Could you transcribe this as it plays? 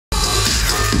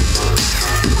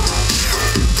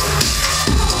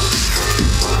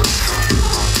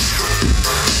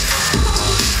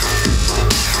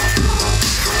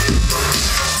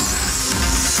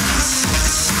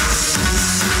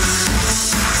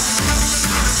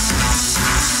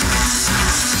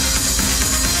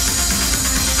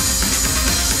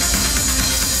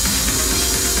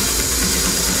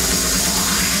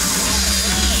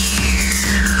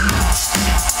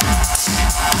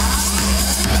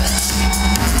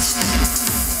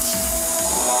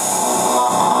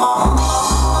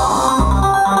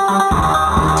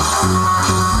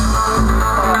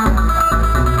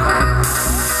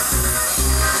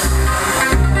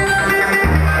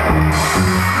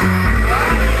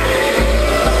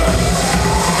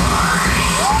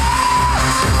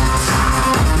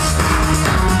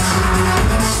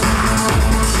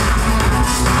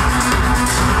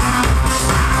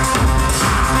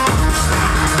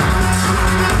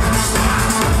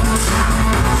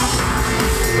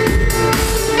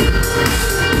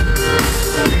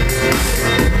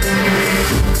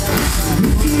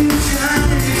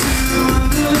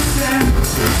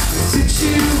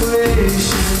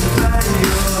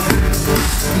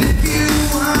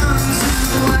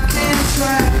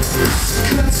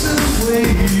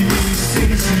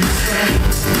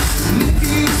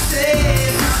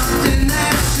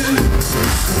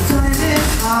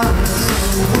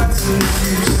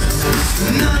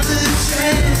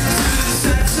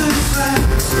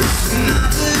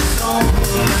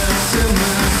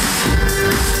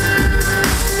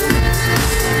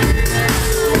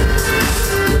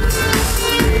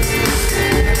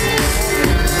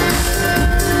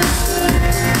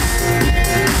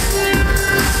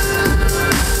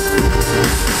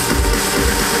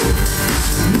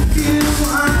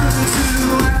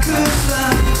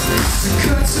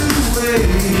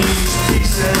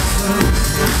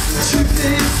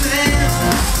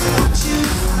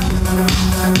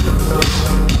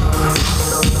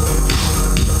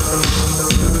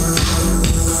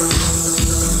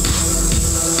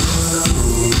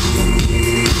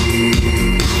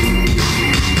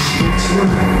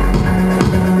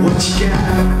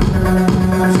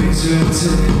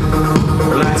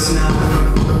Lights now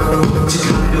to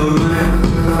kind of run.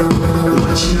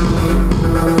 What you know,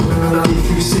 if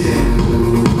you sit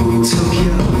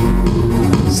Tokyo,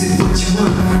 say what you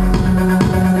want,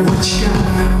 what you got.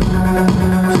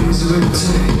 Things are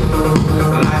empty.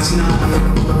 Lights now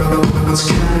to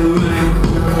kind of run.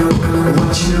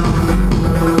 What you know,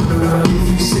 if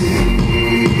you sit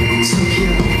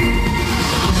Tokyo,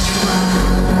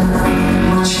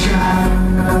 what you got.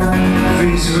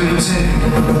 Things are empty.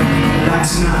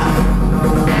 Lights now,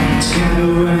 it's kind of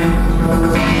rain.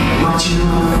 What you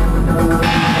know,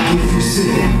 if you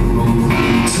sit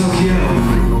Tokyo,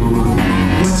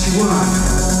 what you want,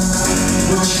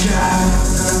 what you got.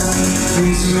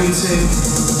 Things are empty.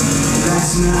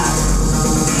 Lights now,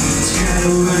 it's kind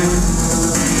of rain.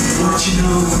 What you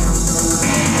know,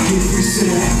 if you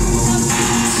sit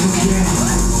Tokyo.